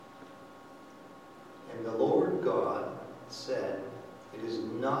said, "It is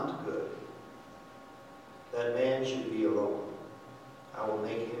not good that man should be alone. I will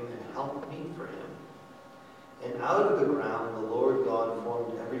make him an helpmeet for him." And out of the ground the Lord God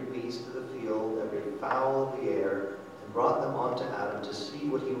formed every beast of the field, every fowl of the air, and brought them unto Adam to see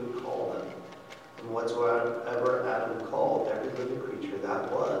what he would call them. And whatsoever Adam called every living creature,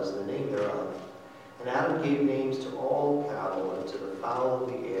 that was the name thereof. And Adam gave names to all cattle, and to the fowl of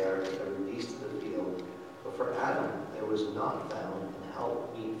the air, and to every beast of the field. But for Adam there was not found an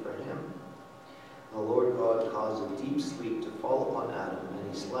helpmeet for him. And the Lord God caused a deep sleep to fall upon Adam,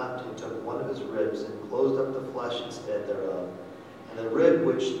 and he slept and took one of his ribs, and closed up the flesh instead thereof. And the rib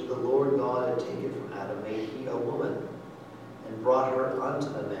which the Lord God had taken from Adam made he a woman, and brought her unto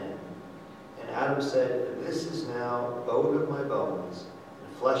the man. And Adam said, "This is now bone of my bones,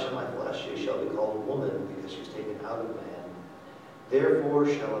 and flesh of my flesh. She shall be called woman, because she was taken out of man. Therefore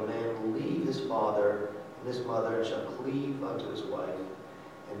shall a man leave his father and his mother, and shall cleave unto his wife,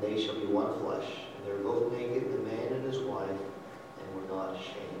 and they shall be one flesh. And they were both naked, the man and his wife, and were not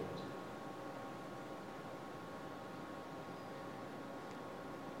ashamed."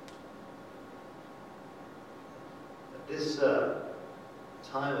 At this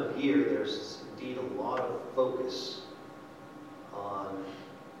time of year, there's indeed a lot of focus on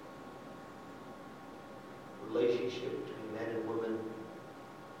relationship between men and women.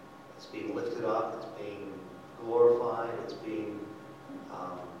 It's being lifted up, it's being glorified, it's being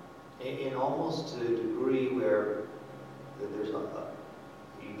in almost to a degree where there's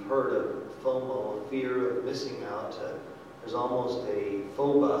you've heard of FOMO, a fear of missing out. There's almost a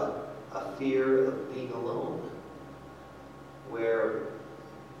phobia, a fear of being alone, where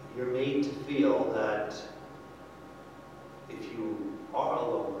you're made to feel that if you are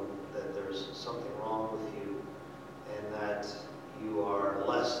alone, that there's something wrong with you, and that you are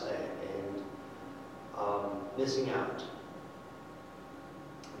less than, and missing out.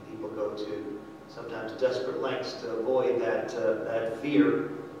 And people go to sometimes desperate lengths to avoid that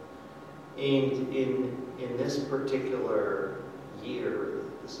fear. And in this particular year,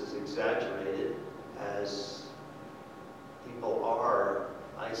 this is exaggerated as people are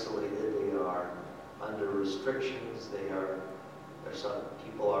isolated, they are under restrictions, some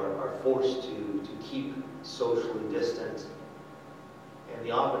people are forced to keep socially distant, and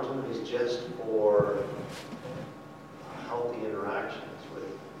the opportunities just for healthy interactions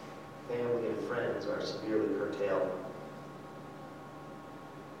with family and friends are severely curtailed.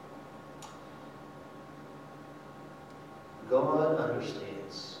 God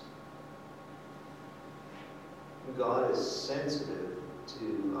understands. God is sensitive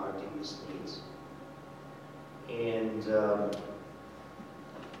to our deepest needs. And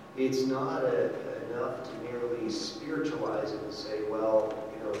it's not enough to merely spiritualize it and say, well,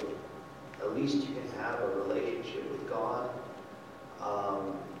 at least you can have a relationship with God.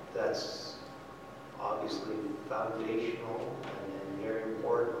 That's obviously foundational and very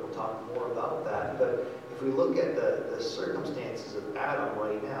important. We'll talk more about that. But if we look at the circumstances of Adam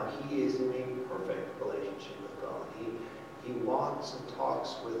right now, he is in a perfect relationship with God. He walks and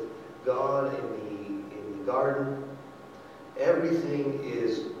talks with God in the garden. Everything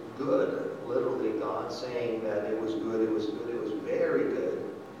is good. Literally, God saying that it was good, it was good, it was very good.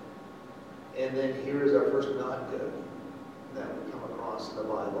 And then here is our first not good that we come across in the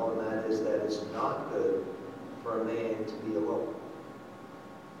Bible, and that is that it's not good for a man to be alone.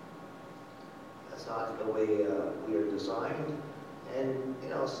 That's not the way we are designed. And,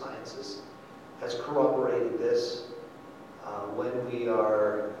 science has corroborated this. When we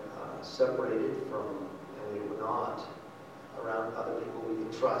are separated from, and we are not around other people we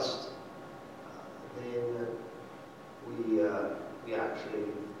can trust, then we actually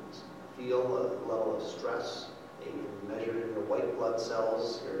feel a level of stress. You can measure it in your white blood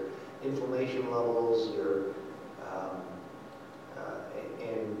cells, your inflammation levels,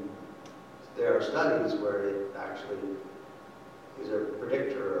 and there are studies where it actually is a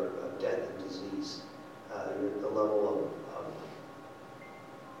predictor of death and disease. The level of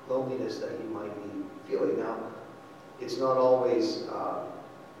loneliness that you might be feeling. Now, it's not always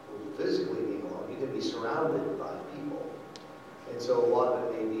physically being alone. You can be surrounded by people. And so a lot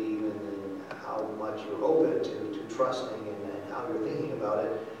of it may be even in how much you're open to trusting and how you're thinking about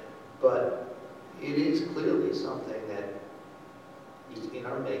it. But it is clearly something that is in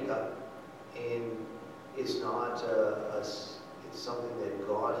our makeup, and it's not it's something that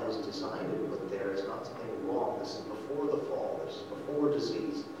God has designed to put there. It's not something wrong. This is before the fall. This is before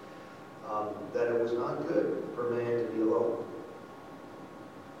disease. That it was not good for man to be alone.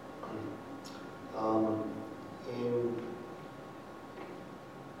 And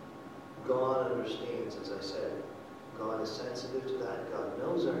God understands, as I said, God is sensitive to that. God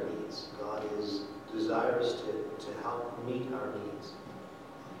knows our needs. God is desirous to help meet our needs.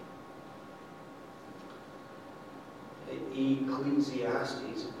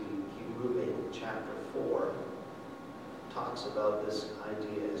 Ecclesiastes, if we keep moving, chapter 4, talks about this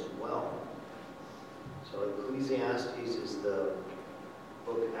idea as well. So Ecclesiastes is the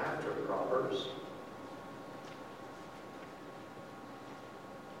book after Proverbs.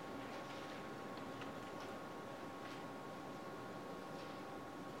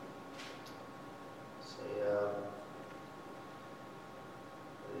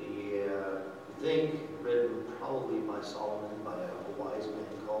 I think written probably by Solomon, by a wise man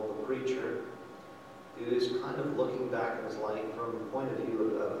called the Preacher, who is kind of looking back in his life from the point of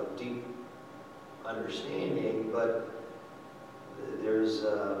view of deep understanding, but there's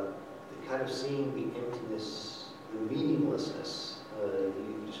kind of seeing the emptiness, the meaninglessness.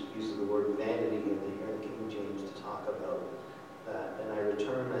 He just uses the word vanity in the King James to talk about that. And I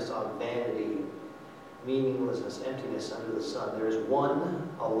returned, I saw vanity, meaninglessness, emptiness under the sun. There is one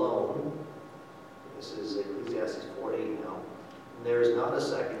alone. This is Ecclesiastes 4:8 now. There is not a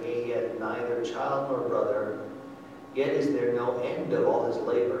second, yea, he had neither child nor brother, yet is there no end of all his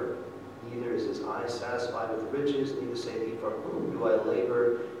labor. Neither is his eye satisfied with riches, neither say he, for whom do I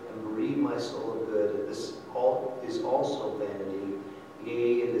labor and bereave my soul of good? This all is also vanity,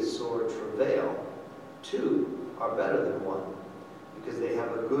 yea, it is sore travail. Two are better than one, because they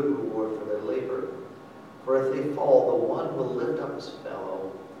have a good reward for their labor. For if they fall, the one will lift up his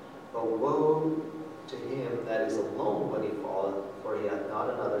fellow, but woe to him that is alone when he falleth, for he hath not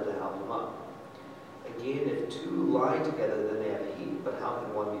another to help him up. Again, if two lie together, then they have heat, but how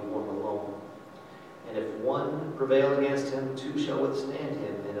can one be warm alone? And if one prevail against him, two shall withstand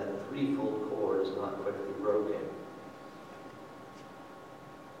him, and a threefold cord is not quickly broken.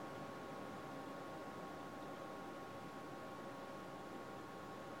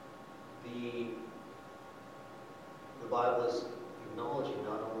 The Bible is acknowledging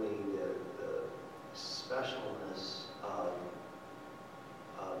not only the specialness of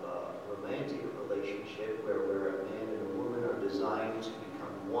a romantic relationship where a man and a woman are designed to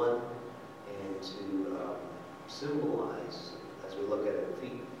become one and to symbolize, as we look at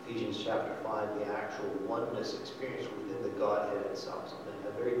Ephesians chapter 5, the actual oneness experience within the Godhead itself, something,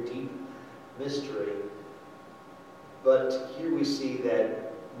 a very deep mystery. But here we see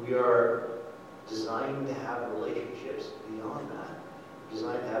that we are designed to have relationships beyond that. We're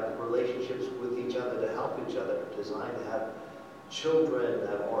designed to have relationships with each other to help each other. We're designed to have children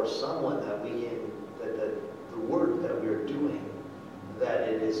or someone that we can, that the work that we're doing, that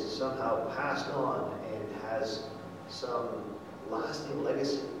it is somehow passed on and has some lasting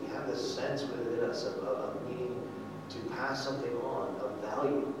legacy. We have this sense within us of needing to pass something on of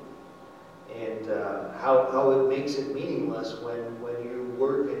value. And how it makes it meaningless when you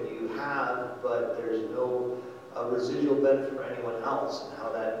work and you have, but there's no residual benefit for anyone else, and how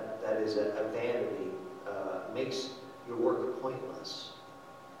that is a vanity, makes your work pointless.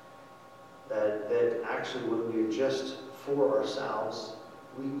 That actually when we're just for ourselves,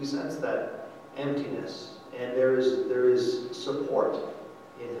 we sense that emptiness, and there is support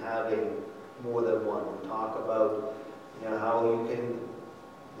in having more than one. We talk about how you can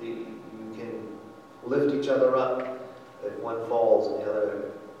lift each other up if one falls and the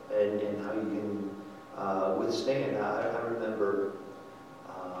other, and how you can withstand. I remember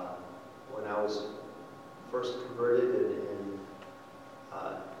when I was first converted and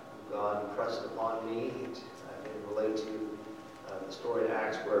God pressed upon me. I can relate to the story in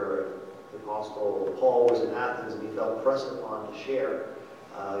Acts where the Apostle Paul was in Athens and he felt pressed upon to share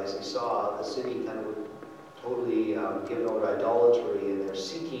as he saw the city kind of totally given over to idolatry, and they're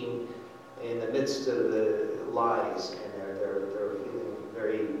seeking in the midst of the lies, and they're feeling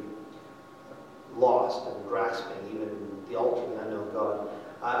very lost and grasping even the ultimate unknown God.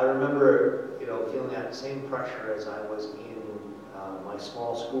 I remember, feeling that same pressure as I was in my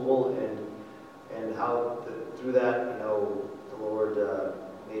small school, and how through that, the Lord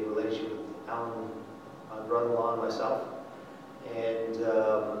made a relationship with Alan, my brother-in-law, and myself, and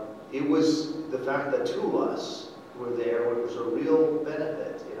it was the fact that two of us were there, which was a real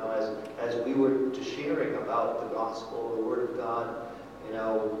benefit, as we were to sharing about the gospel, the word of God.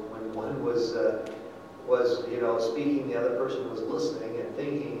 When one was speaking, the other person was listening and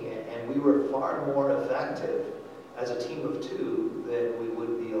thinking, and we were far more effective as a team of two than we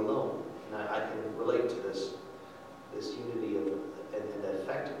would be alone. And I can relate to this unity and the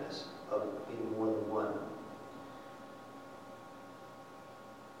effectiveness of being more than one.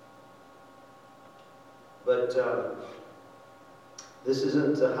 But this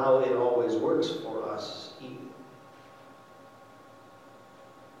isn't how it always works for us either.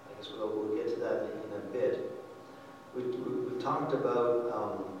 guess we'll get to that in a bit. We talked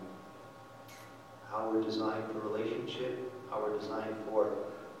about how we're designed for relationship, how we're designed for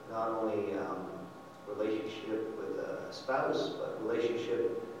not only relationship with a spouse, but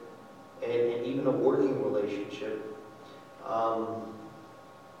relationship and even a working relationship.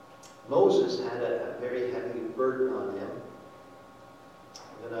 Moses had a very heavy burden on him.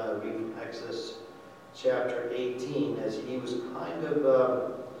 I'm going to read from Exodus chapter 18, as he was kind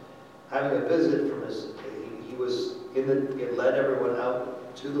of having a visit from his, he led everyone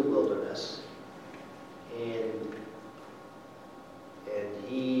out to the wilderness, and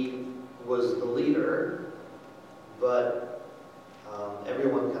he was the leader, but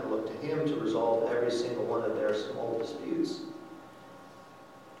everyone kind of looked to him to resolve every single one of their small disputes.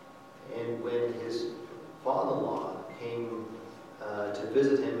 And when his father-in-law came to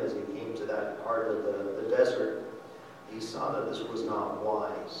visit him as he came to that part of the desert, he saw that this was not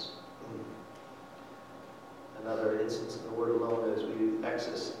wise. Another instance of the word alone is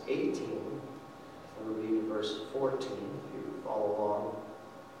Exodus 18, and we'll read verse 14 if you follow along.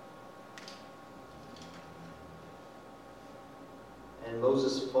 And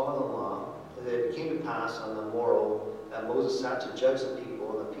Moses' father-in-law, it came to pass on the morrow that Moses sat to judge the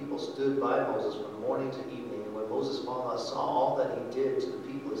people, and the people stood by Moses from morning to evening. And when Moses' father-in-law saw all that he did to the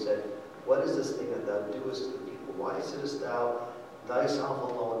people, he said, "What is this thing that thou doest to the people? Why sittest thou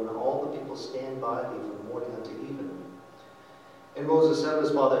thyself alone, and all the people stand by thee from morning unto even?" And Moses said to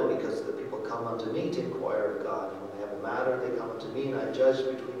his father, "Because the people come unto me to inquire of God. And when they have a matter, they come unto me, and I judge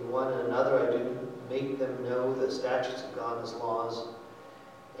between one and another. I do make them know the statutes of God and his laws."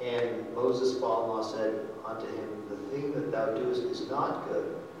 And Moses' father-in-law said unto him, "The thing that thou doest is not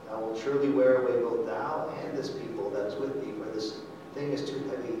good. Thou wilt surely wear away both thou and this people that is with thee, for this thing is too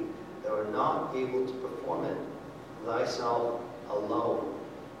heavy. Thou art not able to perform it thyself alone.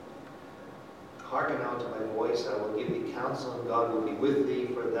 Hearken now to my voice. I will give thee counsel, and God will be with thee.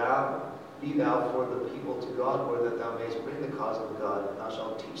 For be thou for the people to God, or that thou mayest bring the cause of God. And thou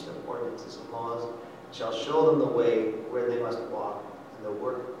shalt teach them ordinances and laws, and shalt show them the way where they must walk, and the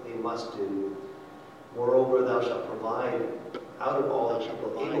work they must do. Moreover, thou shalt provide out of all the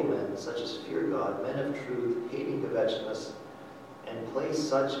people able men, such as fear God, men of truth, hating covetousness, and place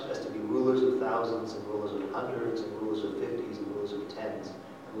such as to be rulers of thousands, and rulers of hundreds, and rulers of fifties, and rulers of tens.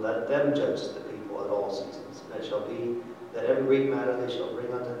 And let them judge the people at all seasons. And it shall be that every great matter they shall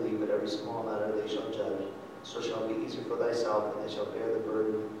bring unto thee, but every small matter they shall judge. So shall it be easier for thyself, and they shall bear the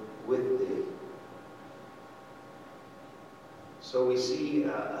burden with thee." So we see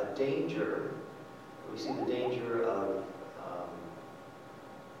a danger. We see the danger of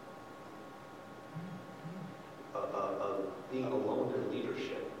being alone in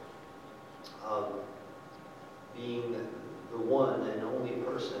leadership, of being the one and only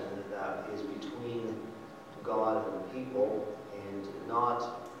person that is between God and the people, and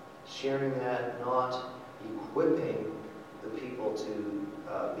not sharing that, not equipping the people to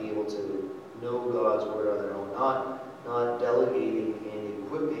be able to know God's word on their own, not delegating and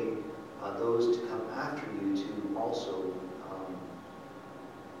equipping those to come after you to also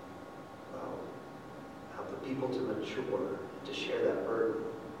have the people to mature, to share that burden.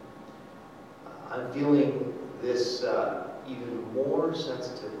 I'm feeling this even more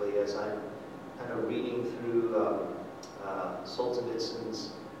sensitively as I'm kind of reading through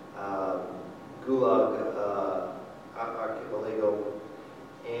Solzhenitsyn's Gulag Archipelago,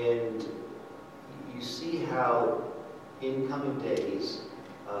 and you see how in coming days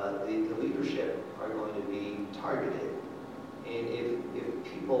the leadership are going to be targeted, and if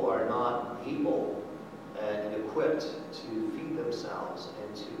people are not able and equipped to feed themselves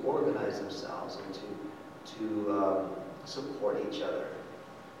and to organize themselves and to support each other,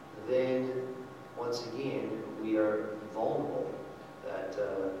 then once again we are vulnerable. That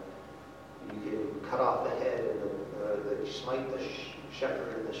you can cut off the head and smite the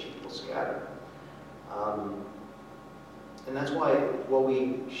shepherd, and the sheep will scatter. And that's why what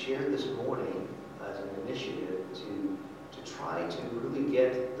we shared this morning as an initiative to try to really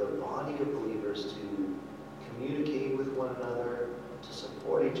get the body of believers to communicate with one another, to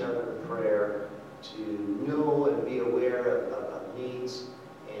support each other in prayer, to know and be aware of needs,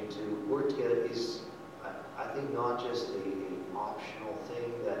 and to work together is, I think, not just an optional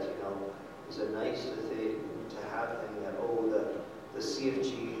thing that, is a nice thing to have thing that, the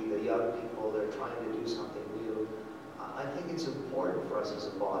CFG, the young people, they're trying to do something new. I think it's important for us as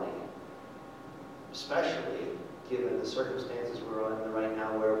a body, especially given the circumstances we're in right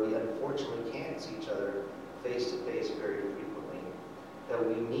now, where we unfortunately can't see each other face to face very frequently, that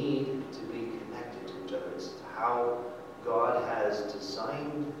we need to be connected to each other. It's how God has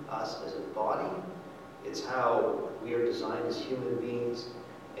designed us as a body. It's how we are designed as human beings.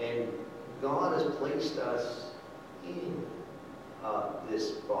 And God has placed us in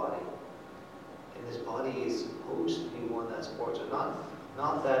this body. And this body is supposed to be one that supports it.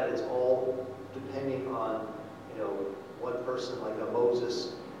 Not that it's all depending on, one person like a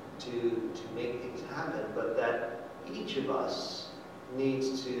Moses to make things happen, but that each of us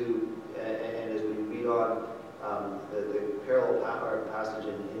needs to, and as we read on the parallel passage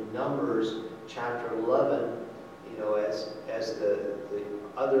in Numbers chapter 11, as the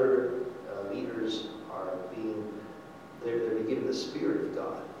other leaders are they're given the Spirit of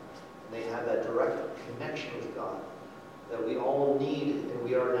God, and they have that direct connection with God that we all need, and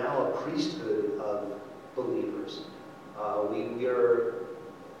we are now a priesthood of believers.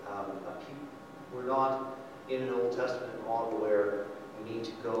 We're not in an Old Testament model where we need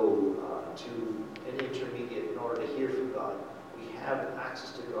to go to an intermediate in order to hear from God. We have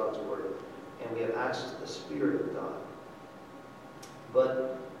access to God's Word, and we have access to the Spirit of God.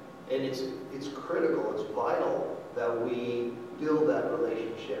 And it's critical, it's vital that we build that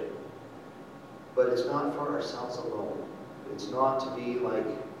relationship. But it's not for ourselves alone. It's not to be like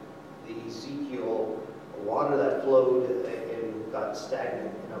the Ezekiel water that flowed and got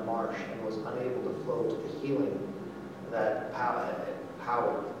stagnant in a marsh and was unable to flow to the healing that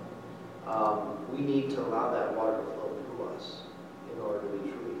power. We need to allow that water to flow through us in order to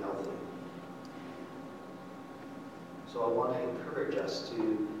be truly healthy. So I want to encourage us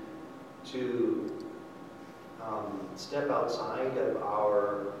to step outside of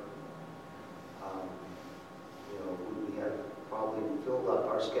our, we have probably filled up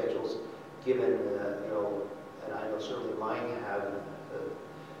our schedules, given, and I know certainly mine have,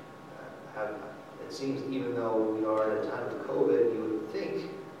 it seems even though we are at a time of COVID, you would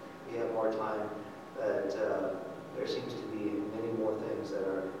think we have more time, that there seems to be many more things that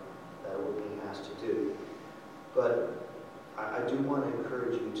we're being asked to do. But I do want to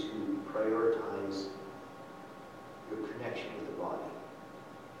encourage you to prioritize your connection with the body.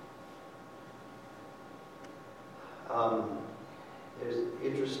 There's an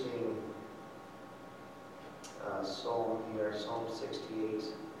interesting psalm here, Psalm 68.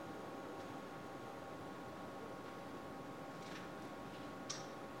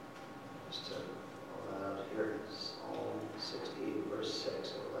 Just to pull that out here, Psalm 68, verse 6,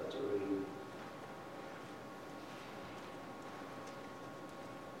 I would like to read.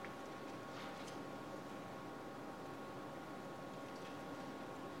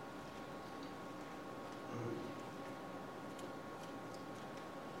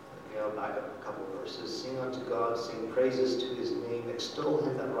 Back up a couple of verses. Sing unto God, sing praises to his name, extol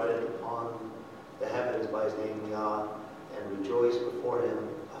him that rideth upon the heavens by his name Yah, and rejoice before him.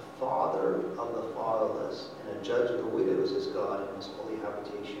 A father of the fatherless, and a judge of the widows is God in his holy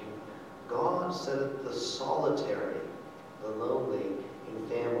habitation. God setteth the solitary, the lonely, in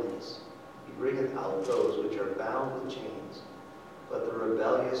families. He bringeth out those which are bound with chains, but the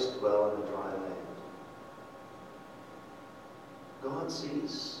rebellious dwell in the dry land. God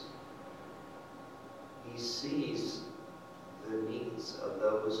sees. He sees the needs of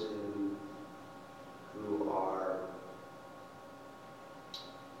those who are,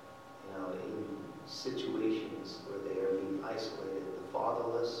 in situations where they are being isolated. The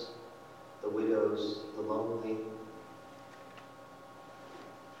fatherless, the widows, the lonely.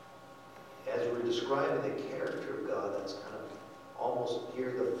 As we're describing the character of God, that's kind of almost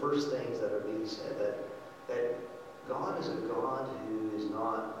here the first things that are being said, that God is a God who is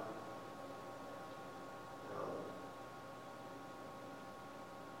not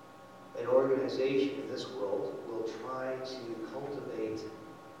an organization in this world will try to cultivate,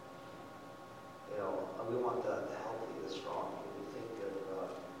 we want the healthy, the strong. We think of,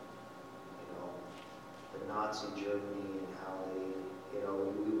 the Nazi Germany and how they,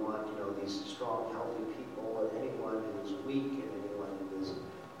 we want, these strong, healthy people, and anyone who's weak and anyone who is,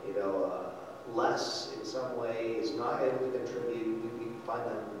 less in some way is not able to contribute. We find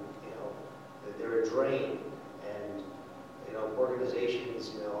them, that they're a drain. And organizations,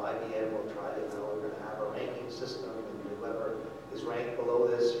 IBM will try to, we're going to have a ranking system, and whoever is ranked below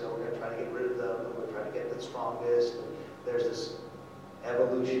this, we're going to try to get rid of them, and we're trying to get the strongest. And there's this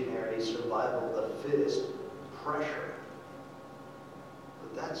evolutionary survival of the fittest pressure.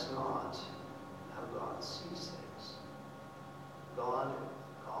 But that's not how God sees things.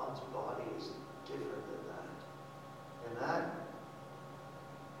 God's body is different than that. And that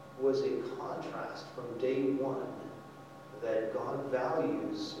was a contrast from day one that God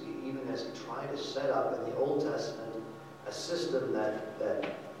values, even as he tried to set up in the Old Testament a system that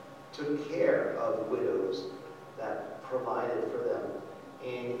took care of widows, that provided for them.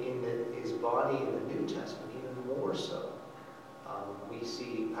 And in his body in the New Testament, even more so. We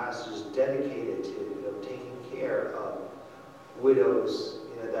see passages dedicated to taking care of widows.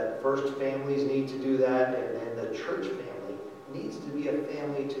 That first families need to do that, and then the church family needs to be a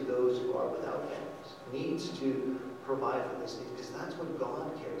family to those who are without families. Needs to provide for these things, because that's what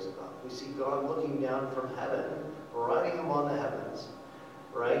God cares about. We see God looking down from heaven, riding among the heavens,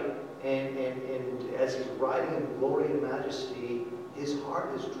 right? And as he's riding in glory and majesty, his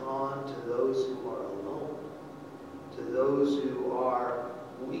heart is drawn to those who are alone, to those who are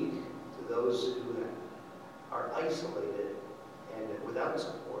weak, to those who are isolated and without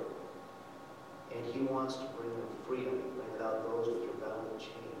support. And he wants to bring them freedom, bring out those with rebellion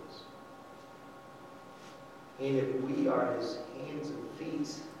chains. And if we are his hands and feet,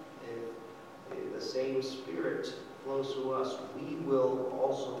 if the same Spirit flows through us, we will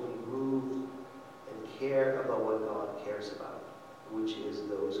also be moved and care about what God cares about, which is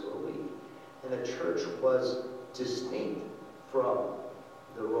those who are weak. And the church was distinct from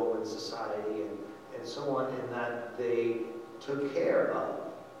the Roman society and so on, in that they took care of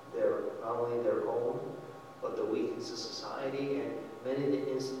not only their own, but the weak in society. And many of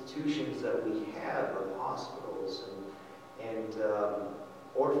the institutions that we have of hospitals and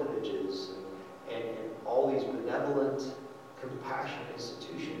orphanages and all these benevolent, compassionate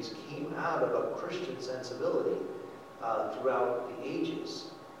institutions came out of a Christian sensibility throughout the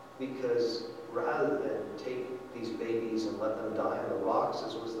ages, because rather than take these babies and let them die on the rocks,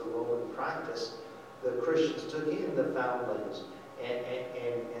 as was the Roman practice, the Christians took in the foundlings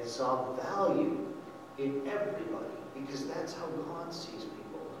and saw value in everybody, because that's how God sees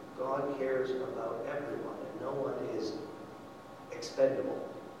people. God cares about everyone, and no one is expendable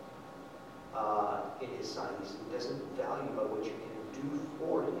in his sight. He doesn't value about what you can do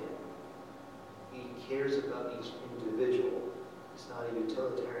for him. He cares about each individual. It's not a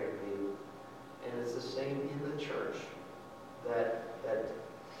utilitarian view. And it's the same in the church, that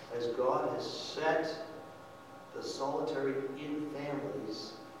as God has set the solitary in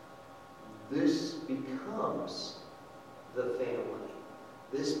families, this becomes the family.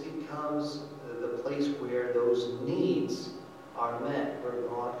 This becomes the place where those needs are met, where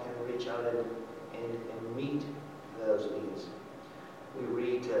God can reach out and meet those needs. We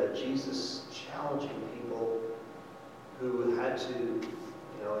read Jesus challenging people who had to,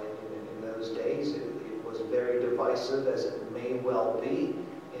 in those days, it was very divisive, as it may well be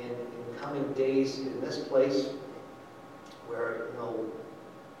in coming days in this place, where,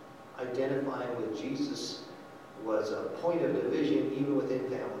 identifying with Jesus was a point of division even within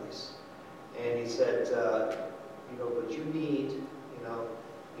families. And he said, but you need,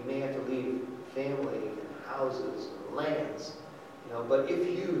 you may have to leave family and houses and lands, but if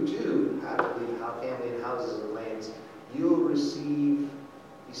you do have to leave family and houses and lands, you'll receive,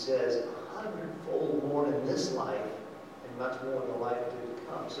 he says, 100-fold more in this life and much more in the life to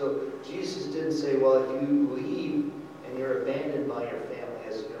come. So Jesus didn't say, well, if you leave and you're abandoned by your family,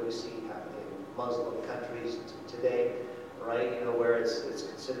 as we see happening in Muslim countries today, right? Where it's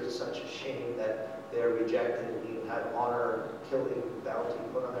considered such a shame that they're rejected and even had honor killing bounty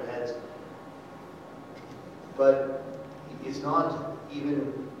put on their heads. But it's not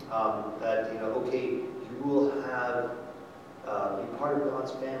even that, okay, you will have be part of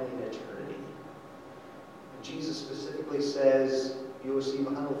God's family in eternity. Jesus specifically says you will receive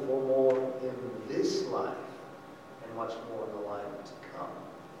 100-fold more in this life and much more in the life to come.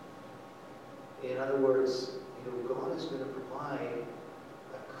 In other words, God is going to provide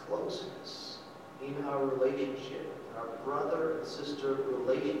a closeness in our relationship, in our brother and sister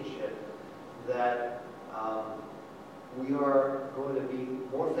relationship, that we are going to be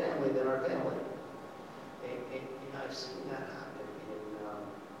more family than our family. And I've seen that happen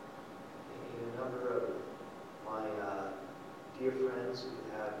in a number of my dear friends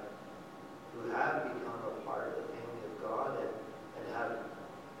who have become a part of the family of God and have,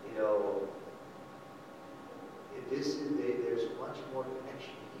 there's much more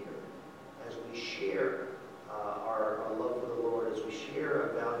connection here as we share our love for the Lord, as we share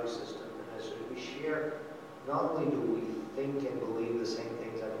a value system, and as we share. Not only do we think and believe the same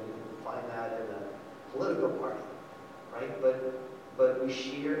things, I mean, you can find that in a political party, right? But we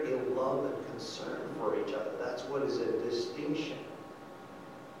share a love and concern for each other. That's what is a distinction.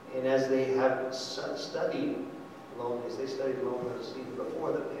 And as they have studied loneliness, they studied loneliness even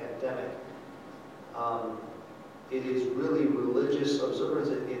before the pandemic. It is really religious observance.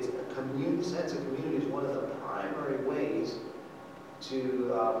 It's a sense of community is one of the primary ways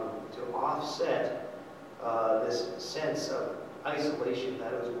to offset this sense of isolation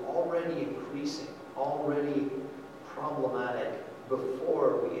that was already increasing, already problematic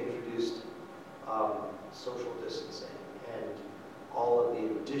before we introduced social distancing and all of the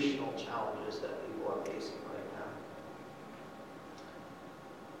additional challenges that people are facing right now.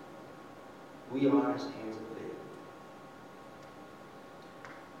 We are his hands and feet.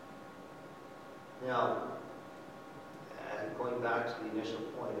 Now, going back to the initial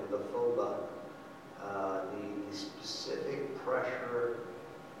point of the phobia, the specific pressure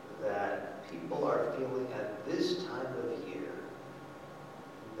that people are feeling at this time of year,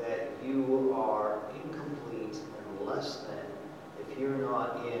 that you are incomplete and less than if you're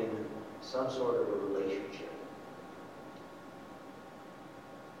not in some sort of a relationship.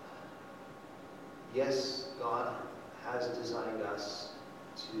 Yes, God has designed us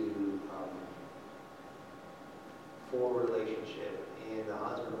to for relationship, and the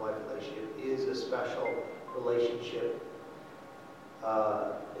husband-wife relationship is a special relationship.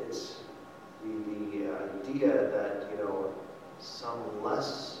 It's the idea that, some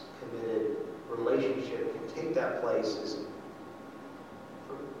less committed relationship can take that place is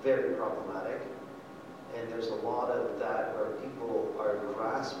very problematic. And there's a lot of that where people are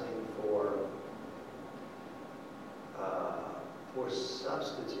grasping for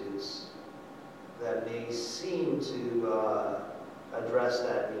substitutes that may seem to address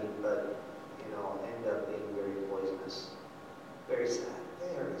that need, but end up being very poisonous. Very sad.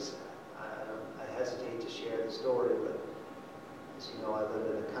 Very sad. I hesitate to share the story, but as you know, I live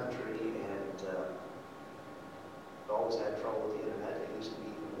in the country and I've always had trouble with the internet. It used to be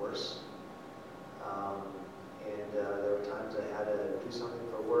even worse. And there were times I had to do something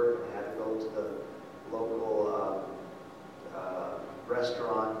for work and I had to go to the local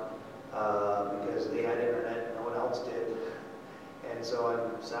restaurant because they had internet and no one else did. And so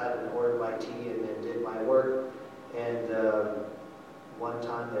I sat and ordered my tea and then did my work. And one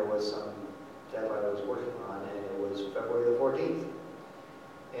time there was some deadline I was working on, and it was February the 14th.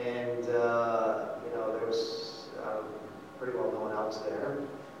 And, there was pretty well no one else there.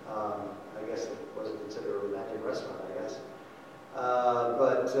 I guess it wasn't considered a romantic restaurant, I guess.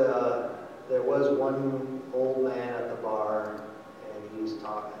 But there was one old man at the bar, and he was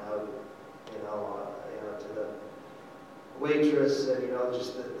talking out, to the waitress, and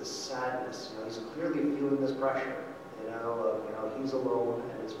just the sadness. He's clearly feeling this pressure. He's alone,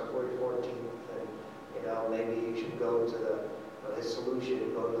 and it's February 14th, and maybe he should go to his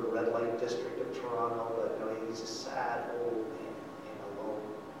solution, go to the red light district of Toronto, but he's a sad old man and alone,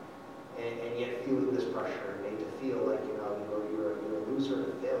 and yet feeling this pressure, made to feel like you're a loser and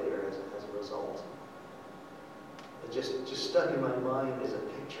a failure as a result. It just stuck in my mind as a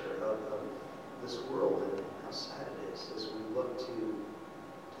picture of this world and how sad it is as we look to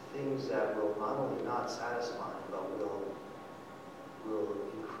things that will not only not satisfy, but will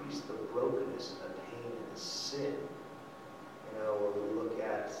increase the brokenness and the pain and the sin. When we look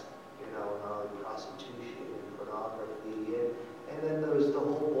at, not only prostitution and pornography, and then there's the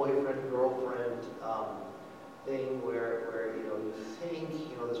whole boyfriend-girlfriend thing where you think,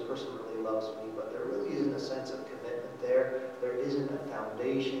 this person really loves me, but there really isn't a sense of commitment there. There isn't a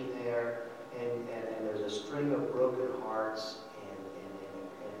foundation there, and there's a string of broken hearts and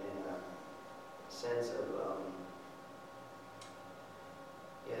a sense of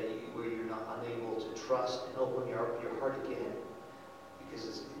where you're not unable to trust and open your heart again, because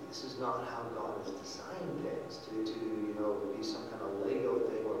this is not how God has designed things to be some kind of Lego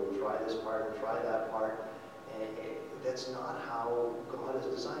thing where we try this part and try that part. And that's not how God has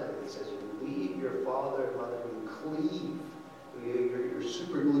designed it. He says you leave your father and mother and you cleave. You're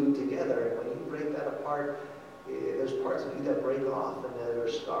super glued together, and when you break that apart, there's parts of you that break off, and there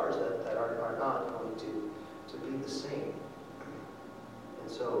are scars that are not going to be the same. And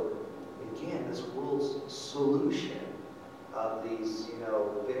so, again, this world's solution of these,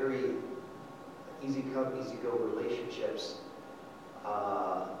 very easy come, easy go relationships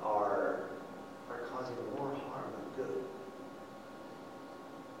are causing more harm than good.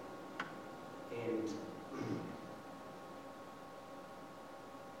 And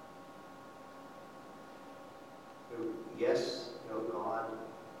yes, God,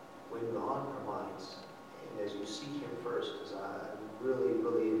 when God provides, and as you seek Him first, because I really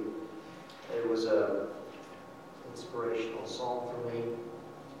believe it was a inspirational psalm for me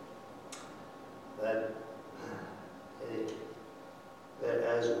that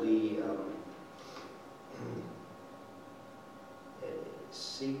as we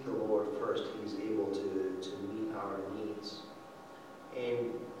seek the Lord first, He's able to meet our needs. And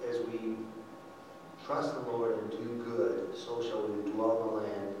as we trust the Lord and do good, so shall we dwell in the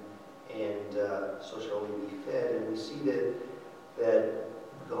land, and so shall we be fed. And we see that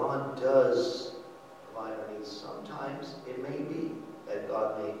God does provide our needs. Sometimes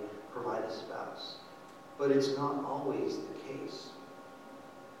But it's not always the case.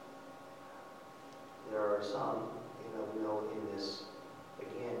 There are some, we know in this,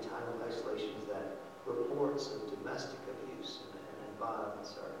 again, time of isolations that reports of domestic abuse and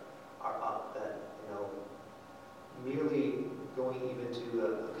violence are up, that, merely going even to a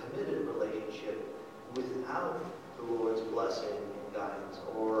committed relationship without the Lord's blessing and guidance,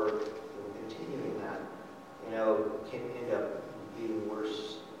 or continuing that, can end up being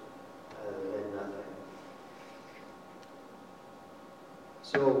worse than nothing.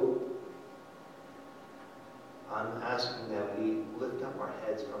 So I'm asking that we lift up our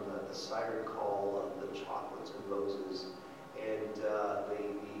heads from the siren call of the chocolates and roses and the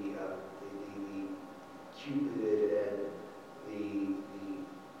Cupid and the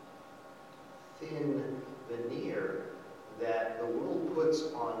thin veneer that the world puts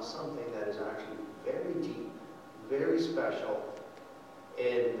on something that is actually very deep, very special,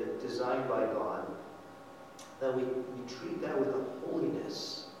 and designed by God, that we treat that with a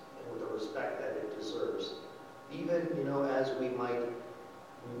holiness and with a respect that it deserves. Even, as we might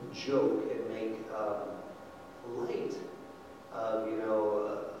joke and make light of,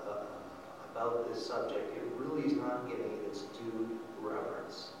 about this subject, it really is not giving it its due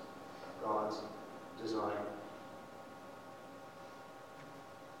reverence of God's design.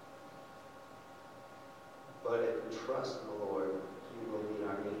 But if we trust in the Lord, He will meet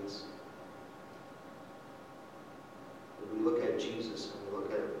our needs. When we look at Jesus, and we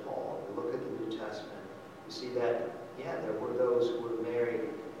look at Paul, and we look at the New Testament, we see that, there were those who were married,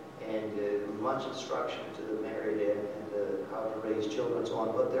 and much instruction to the married and how to raise children and so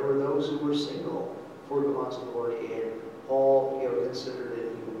on. But there were those who were single for God's glory, and Paul, considered it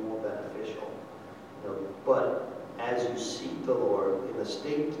even more beneficial. But as you seek the Lord in the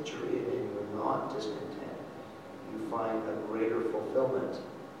state that you're in, and you're not discontent, you find a greater fulfillment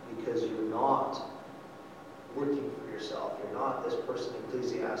because you're not working for yourself. You're not this person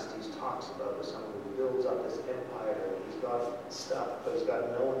Ecclesiastes talks about, as someone who builds up this empire, and he's got stuff, but he's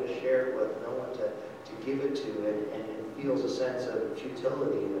got no one to share it with, no one to give it to, and feels a sense of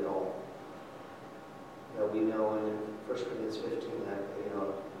futility in it all. We know in 1 Corinthians 15 that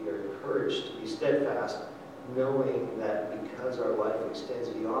we are encouraged to be steadfast, knowing that because our life extends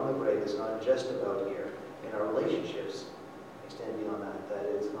beyond the grave, it's not just about here, and our relationships extend beyond that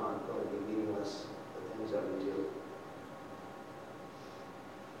it's not going to be meaningless, the things that we do.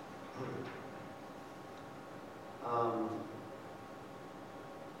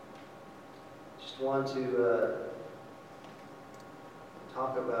 Just want to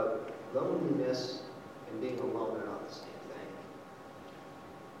talk about loneliness and being alone are not the same thing.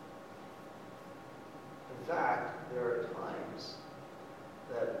 In fact, there are times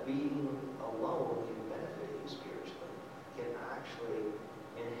that being alone can benefit you spiritually, can actually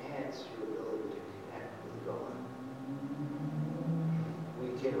enhance your ability to connect with God. We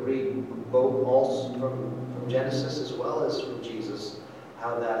can read both also from Genesis as well as from Jesus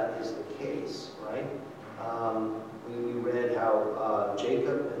how that is the case, right? We read how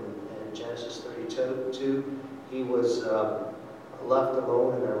Jacob in Genesis 32, he was left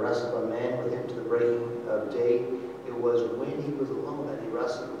alone, and there wrestled a man with him to the breaking of day. It was when he was alone that he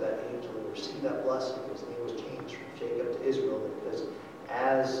wrestled with that angel and received that blessing. His name was changed from Jacob to Israel, because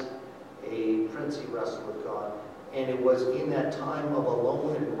as a prince he wrestled with God. And it was in that time of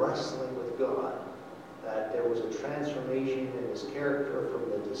alone and wrestling with God that there was a transformation in his character from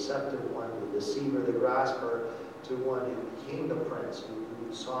the deceptive one, the deceiver, the grasper, to one who became the prince,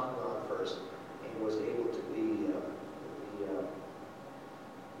 who sought God first and was able to be the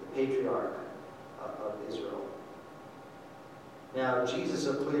patriarch of Israel. Now, Jesus,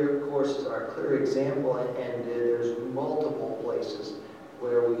 of course, is our clear example, and there's multiple places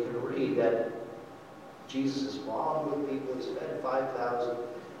where we can read that Jesus is involved with people. He's fed 5,000.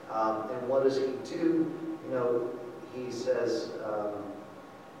 And what does he do? He says,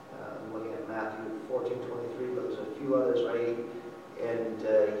 I'm looking at Matthew 14:23, but there's a few others, right? And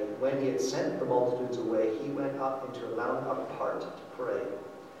when he had sent the multitudes away, he went up into a mountain apart to pray.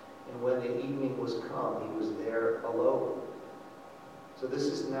 And when the evening was come, he was there alone. So this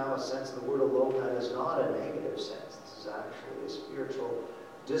is now a sense, the word alone, that is not a negative sense. This is actually a spiritual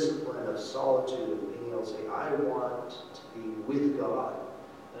discipline of solitude, of being able to say, I want to be with God.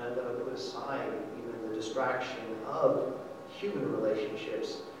 And I'm going to put aside even the distraction of human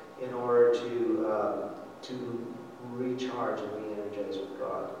relationships in order to recharge and re-energize with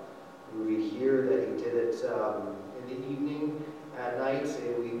God. We read here that he did it in the evening, at night.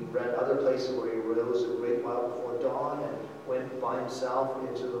 We read other places where he rose a great while before dawn and went by himself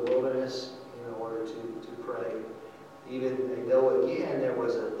into the wilderness in order to pray. Even though, again, there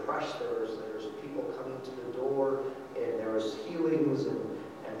was a crush, there was people coming to the door, and there was healings and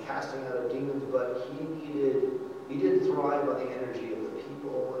casting out of demons, but he did thrive on the energy of the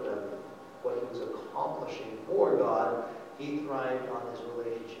people and of what he was accomplishing for God. He thrived on his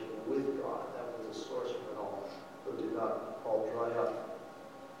relationship with God. That was the source of it all. So it did not all dry up.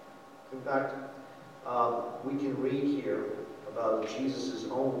 In fact, we can read here about Jesus'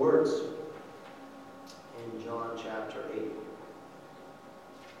 own words in John chapter 8.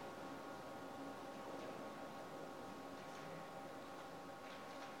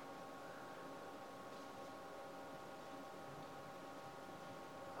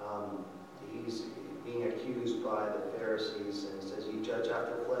 He's being accused by the Pharisees, and he says, "You judge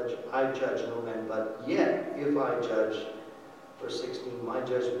after flesh. I judge no man, but yet if I judge," verse 16, "my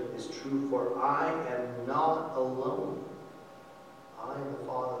judgment is true, for I am not alone. I am the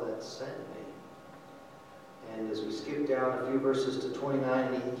Father that sent me." And as we skip down a few verses to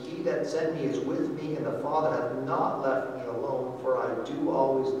 29, "He that sent me is with me, and the Father hath not left me alone, for I do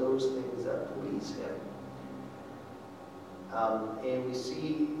always those things that please him." And we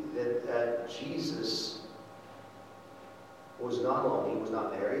see that Jesus was not alone. He was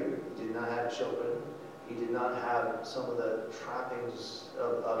not married. He did not have children. He did not have some of the trappings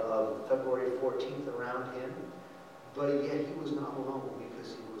of February 14th around him. But yet he was not alone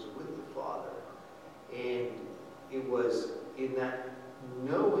because he was with the Father. And it was in that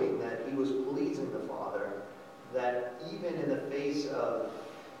knowing that he was pleasing the Father that even in the face of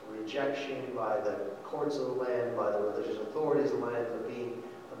rejection by the courts of the land, by the religious authorities of the land, of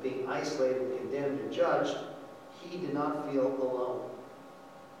being isolated, condemned, and judged, he did not feel alone.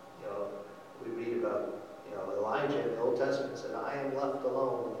 We read about Elijah in the Old Testament said, "I am left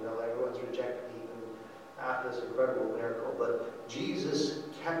alone." Everyone's rejected me even after this incredible miracle. But Jesus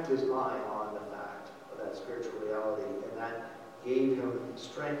kept his eye on the fact of that spiritual reality, and that gave him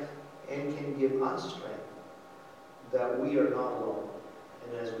strength and can give us strength that we are not alone.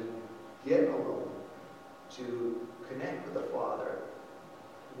 And as we get alone to connect with the Father,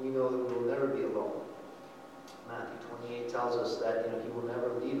 we know that we will never be alone. Matthew 28 tells us that he will never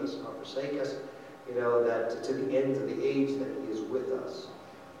leave us nor forsake us, that to the end of the age that he is with us.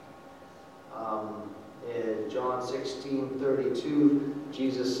 In John 16:32,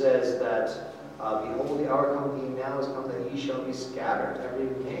 Jesus says that, "Behold, the hour cometh now is come that ye shall be scattered, every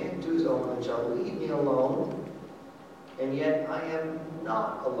man to his own, and shall leave me alone. And yet I am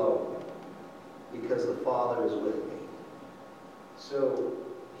not alone, because the Father is with me." So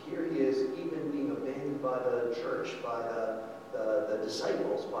here he is, even being abandoned by the church, by the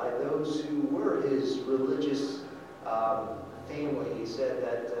disciples, by those who were his religious family. He said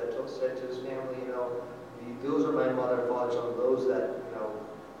to his family, "Those are my mother and father, so those that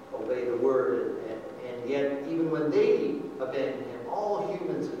obey the word." And yet, even when they abandoned him, all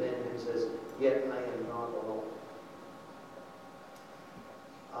humans abandoned him, says, "Yet I am not alone."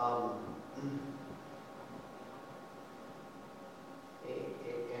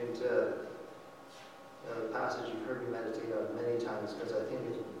 The passage you've heard me meditate on many times, because I think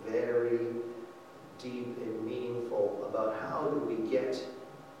it's very deep and meaningful about how do we get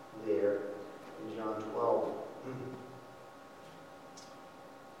there. In John 12,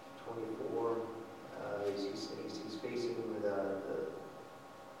 24, he's facing the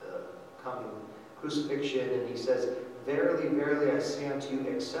coming crucifixion, and he says, "Verily, verily, I say unto you,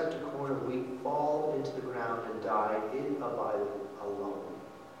 except a corn of wheat fall into the ground and die, it abideth alone.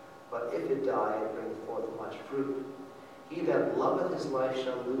 But if it die, it bringeth forth much fruit. He that loveth his life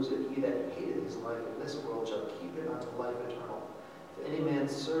shall lose it. He that hateth his life in this world shall keep it unto life eternal. If any man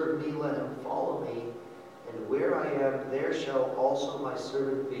serve me, let him follow me. And where I am, there shall also my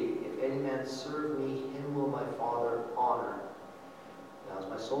servant be. If any man serve me, him will my Father honor. Now is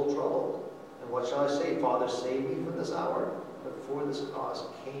my soul troubled? And what shall I say? Father, save me from this hour. But for this cause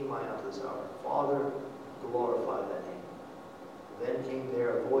came I unto this hour. Father, glorify thy name." Then came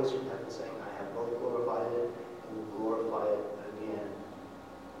there a voice from heaven saying, "I have both glorified it and will glorify it again."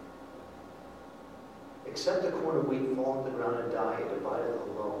 Except a corn of wheat fall on the ground and die, it abideth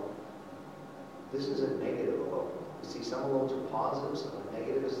alone. This is a negative alone. You see, some alones are positive, some are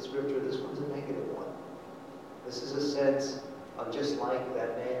negative as the scripture. This one's a negative one. This is a sense of just like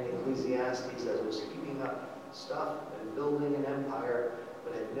that man in Ecclesiastes that was heaping up stuff and building an empire,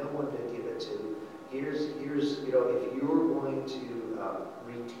 but had no one to give it to. Here's if you're going to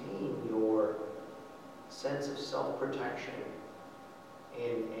retain your sense of self-protection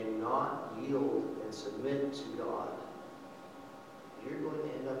and not yield and submit to God, you're going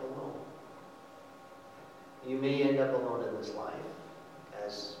to end up alone. You may end up alone in this life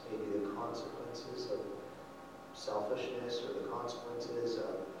as maybe the consequences of selfishness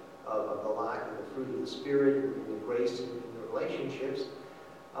fruit of the Spirit, in the grace in your relationships,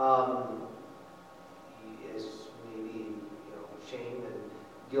 as maybe shame and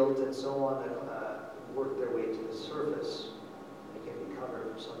guilt and so on work their way to the surface. They can be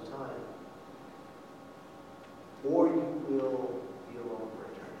covered for some time. Or you will be alone for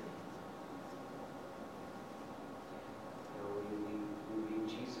eternity. We read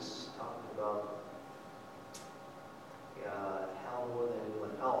Jesus talking about hell more than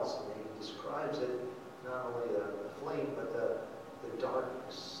anyone else, and then he describes it, not only the flame, but the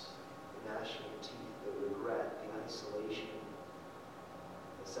darkness, the gnashing of teeth, the regret, the isolation,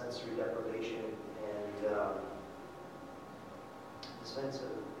 the sensory deprivation, and the sense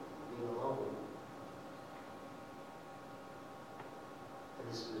of being alone. And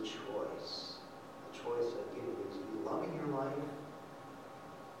this is a choice. The choice of giving is you loving your life,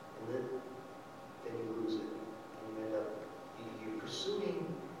 and then you lose it. And you end up, you're pursuing,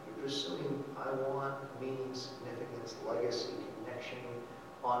 I want meaning, significance, legacy, connection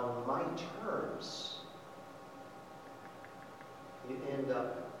on my terms. You end up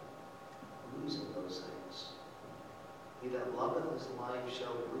losing those things. He that loveth his life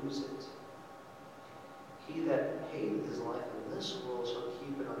shall lose it. He that hateth his life in this world shall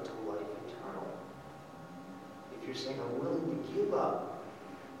keep it unto life eternal. If you're saying, I'm willing to give up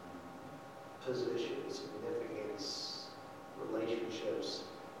position, significance, relationships,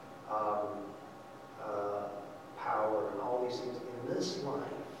 power, and all these things in this life,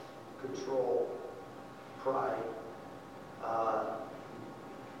 control, pride,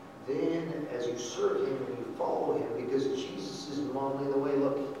 then as you serve him and you follow him, because Jesus is modeling the way,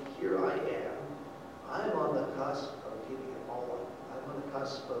 look, here I am. I'm on the cusp of giving it all up. I'm on the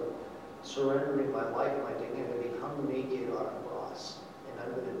cusp of surrendering my life, my dignity, to be hung naked on a cross. And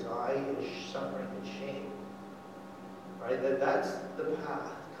I'm going to die in suffering and shame. Right? That's the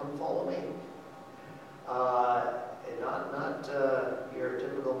path. Come follow me. And not your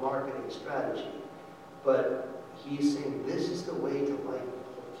typical marketing strategy. But he's saying this is the way to life,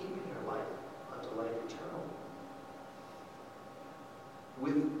 keeping your life unto life eternal.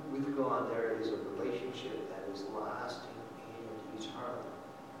 With God, there is a relationship that is lasting and eternal.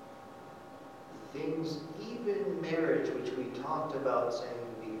 Things, even marriage, which we talked about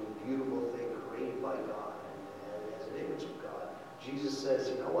saying being a beautiful thing created by God and as an image of God, Jesus says,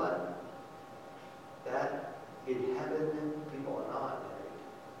 you know what? That in heaven, people are not married.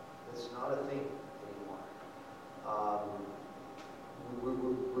 It's not a thing anymore.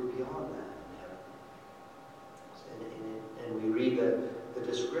 We're beyond that in heaven. And we read the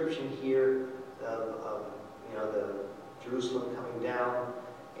description here of the Jerusalem coming down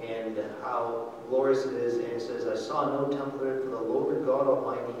and how glorious it is. And it says, I saw no temple there, for the Lord God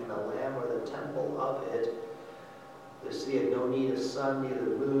Almighty and the Lamb are the temple of it. The sea had no need of sun, neither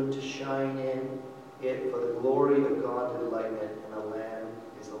the moon to shine in it, for the glory of God did lighten it, and the Lamb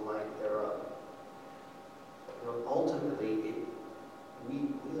is the light thereof. Ultimately, we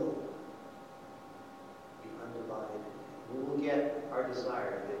will be undivided. We will get our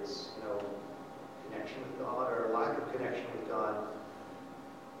desire. If it's connection with God or lack of connection with God.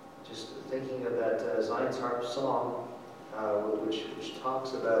 Just thinking of that Zion's Harp song, which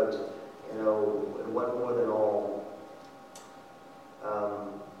talks about and what more than all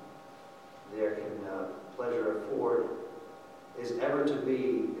there can pleasure afford is ever to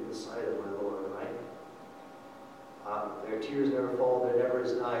be in the sight of my Lord, right? Their tears never fall, there never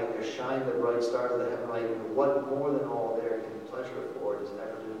is night, there shine the bright stars of the heaven light, and what more than all there can pleasure afford is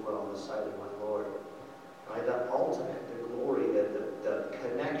ever to dwell in the sight of my Lord. Right? The ultimate, the glory, the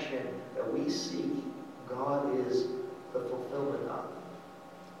connection that we seek, God is the fulfillment of.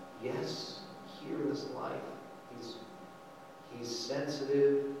 Yes, here in this life, He's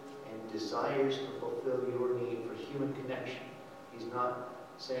sensitive and desires to fulfill your need for human connection. He's not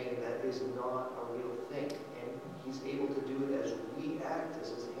saying that is not a real thing. And he's able to do it as we act as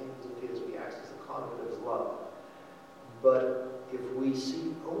his hands and feet, as we act as the conduit of his love. But if we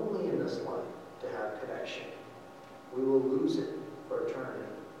seek only in this life to have connection, we will lose it for eternity.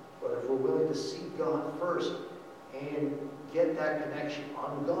 But if we're willing to seek God first and get that connection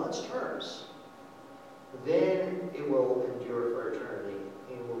on God's terms, then it will endure for eternity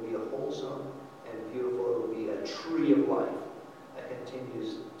and will be a wholesome and beautiful. It will be a tree of life that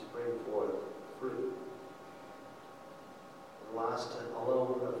continues to bring forth fruit. The last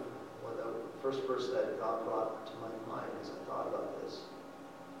alone of the first verse that God brought to my mind as I thought about this,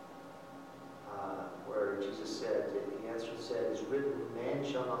 where Jesus said, he answered and said, "It is written, man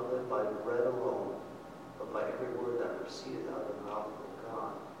shall not live by bread alone, but by every word that proceedeth out of the mouth of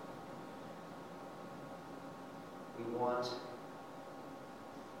God." We want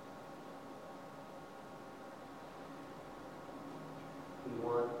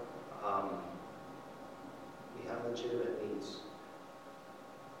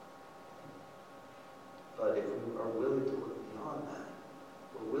beyond that.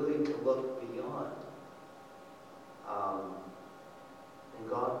 We're willing to look beyond. And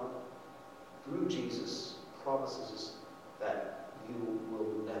God, through Jesus, promises us that you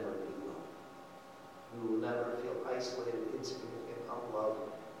will never be alone. You will never feel isolated, insignificant, unloved,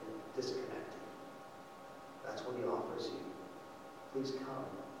 and disconnected. That's what he offers you. Please come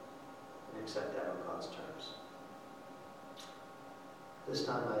and accept that on God's terms. This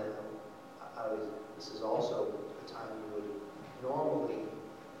time, this is also a time you would normally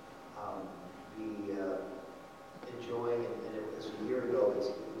be enjoying, and it was a year ago.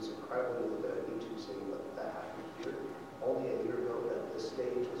 It was incredible to look at a YouTube saying that happened here. Only a year ago that this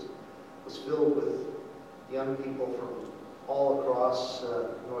stage was filled with young people from all across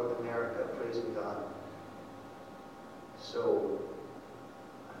North America praising God. So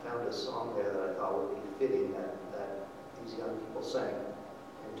I found a song there that I thought would be fitting that these young people sang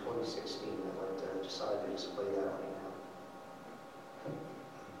in 2016. I'd like to decide to just play that right now.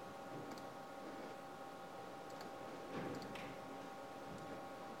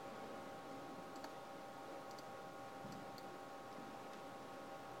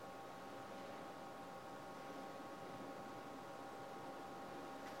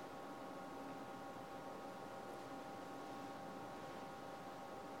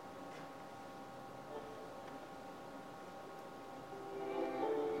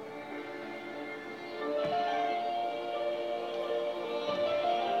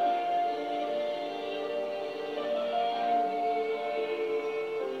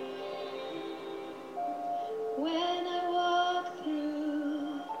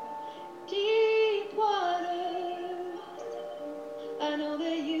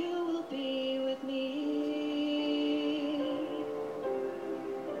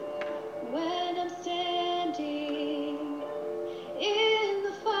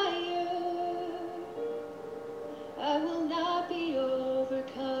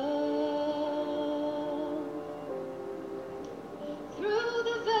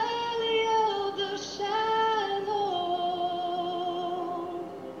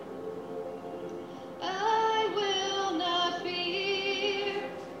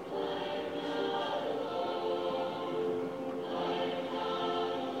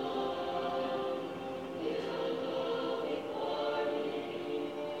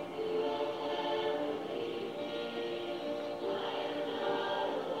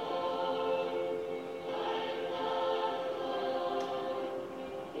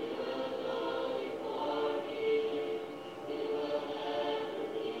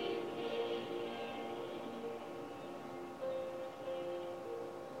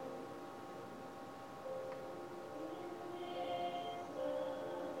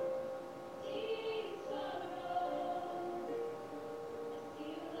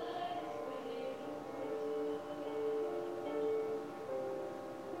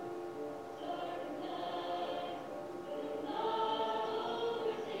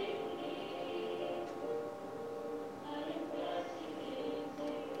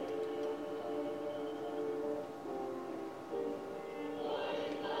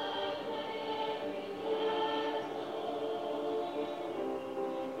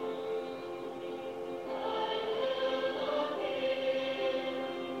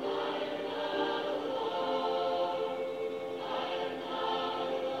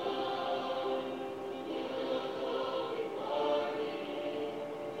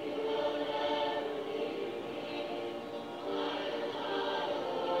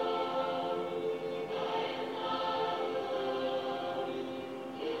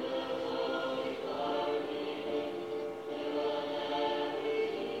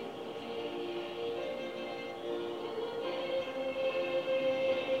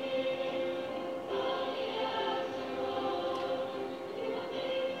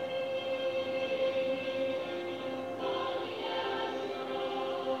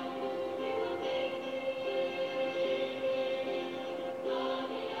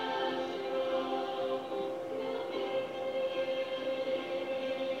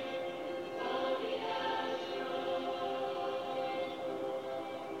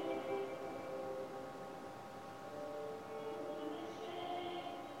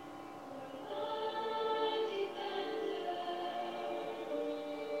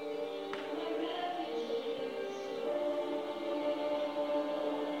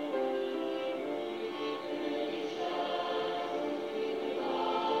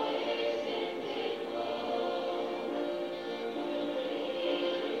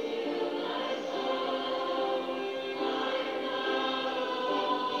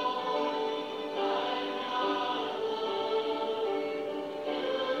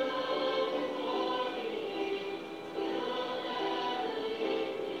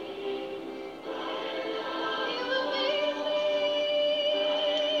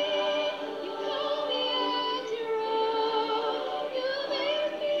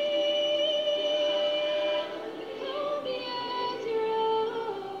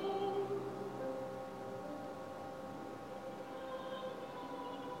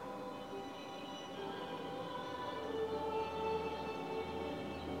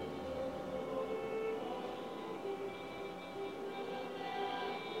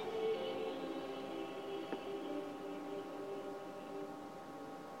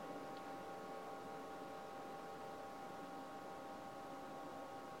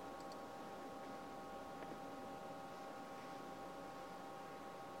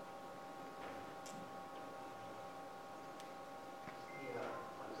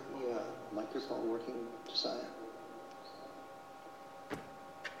 working, Josiah?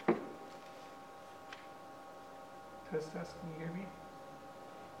 Test, can you hear me?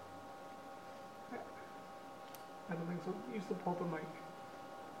 I don't think so. Use the pulpit mic.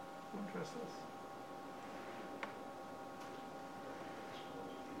 Don't trust this.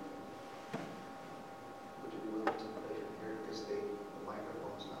 Would you be willing to play from here because the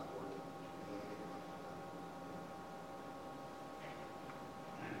microphone's not working?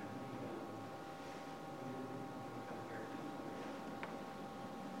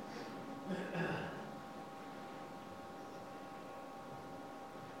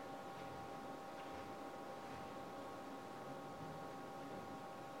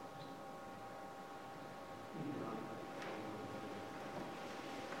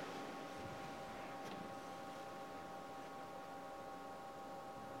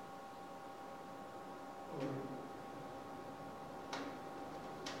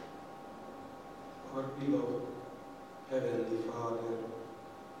 Our beloved Heavenly Father,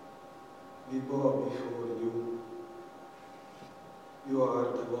 we bow before you. You are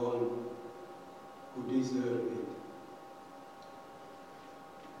the one who deserves it.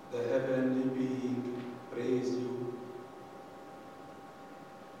 The heavenly being praise you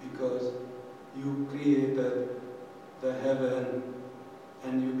because you created the heaven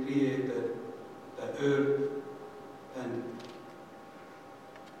and you created the earth and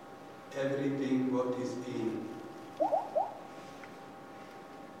everything what is in.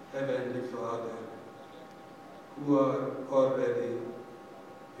 Heavenly Father, who are already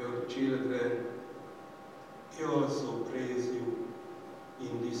your children, we also praise you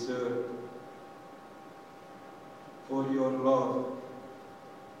in this earth for your love,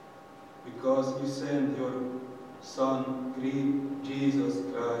 because you sent your Son, Jesus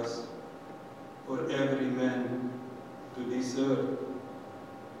Christ, for every man to this earth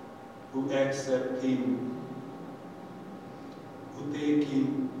who accept him, who take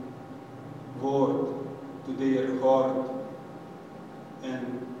him word to their heart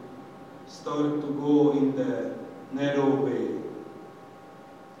and start to go in the narrow way.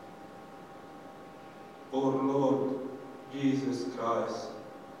 O Lord Jesus Christ,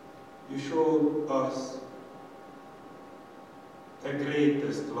 you showed us the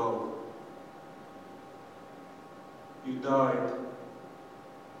greatest love. You died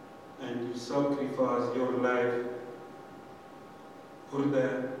and you sacrificed your life for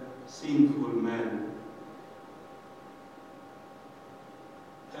the sinful man.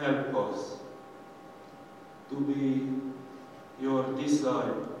 Help us to be your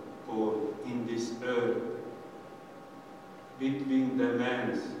disciple in this earth between the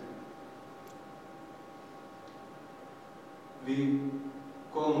men. We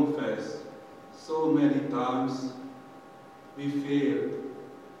confess so many times we failed,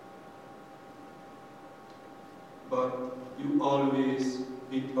 but you always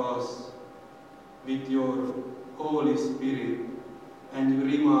with us, with your Holy Spirit, and you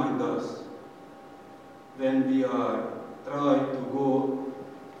remind us when we are trying to go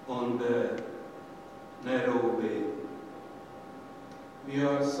on the narrow way. We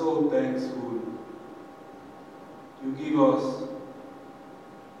are so thankful. You give us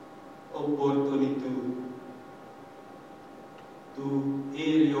opportunity to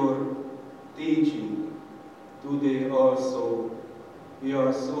hear your teaching today also. We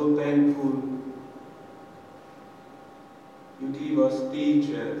are so thankful. You give us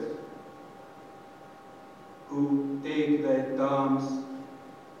teachers who take their times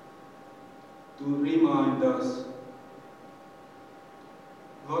to remind us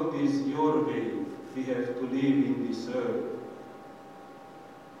what is your way we have to live in this earth.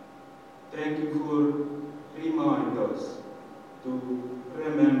 Thank you for reminding us to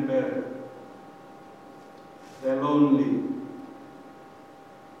remember the lonely,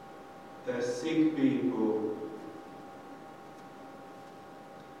 the sick people.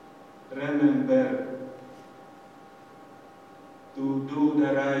 Remember to do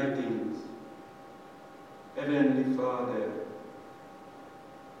the right things. Heavenly Father,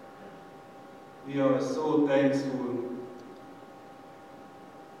 we are so thankful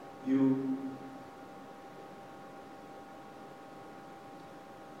you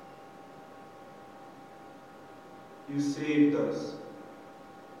saved us.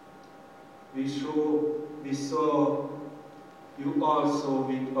 We saw you also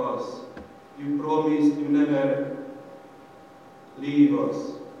with us. You promised you never leave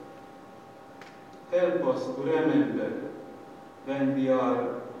us. Help us to remember when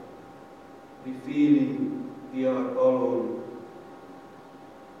we feeling we are alone.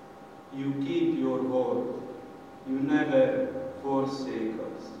 You keep your word. You never forsake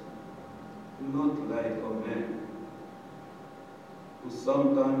us. not like a man who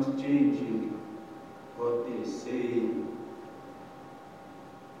sometimes changing what they say.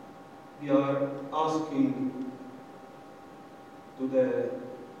 We are asking to the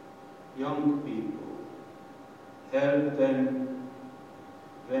young people, help them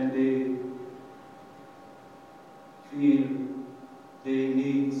when they feel they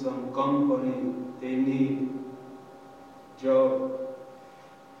need some company, they need job.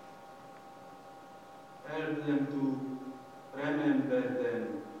 Help them to remember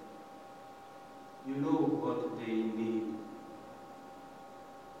them. You know what they need.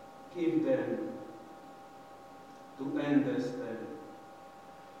 Give them to understand.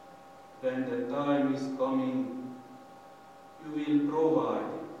 When the time is coming, you will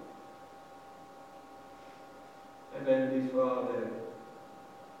provide. Heavenly Father,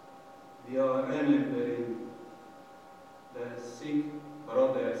 we are remembering the sick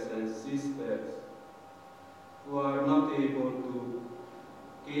brothers and sisters who are not able to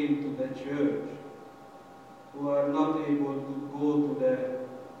came to the church, who are not able to go to the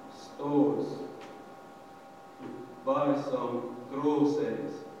stores to buy some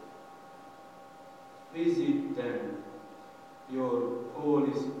groceries. Visit them, your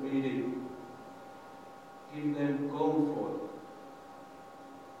Holy Spirit. Give them comfort.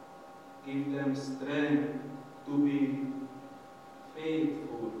 Give them strength to be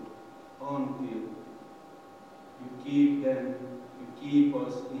faithful until you keep them, you keep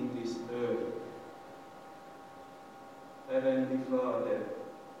us in this earth. Heavenly Father,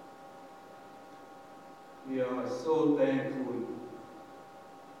 we are so thankful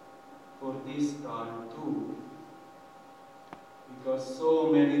for this time too, because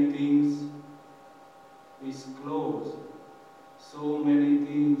so many things is closed, so many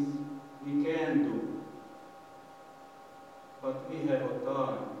things we can do, but we have a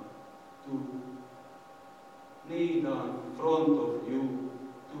time to kneel in front of you,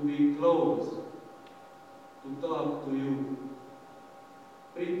 to be close, to talk to you,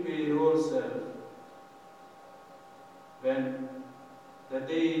 prepare yourself when the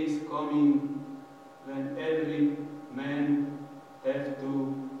day is coming, when every man have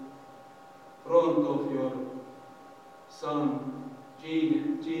to front of your Son,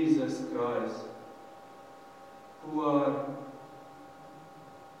 Jesus Christ, who are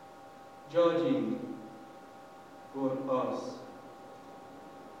judging for us.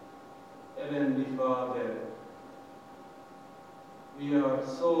 Heavenly Father, we are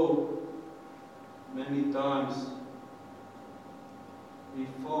so many times we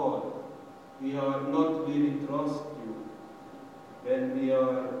fall. We are not really trust you when we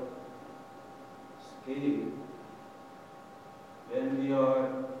are scared, when we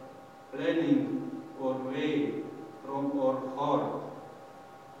are planning our way from our heart.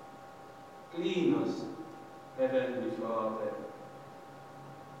 Clean us, Heavenly Father,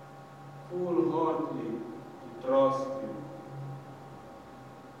 full-heartedly to trust you.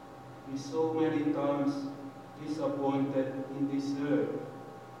 We so many times disappointed in this earth.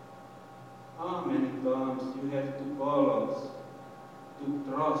 How many times you have to call us to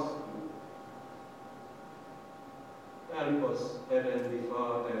trust you? Help us, Heavenly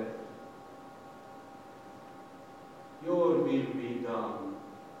Father. Your will be done.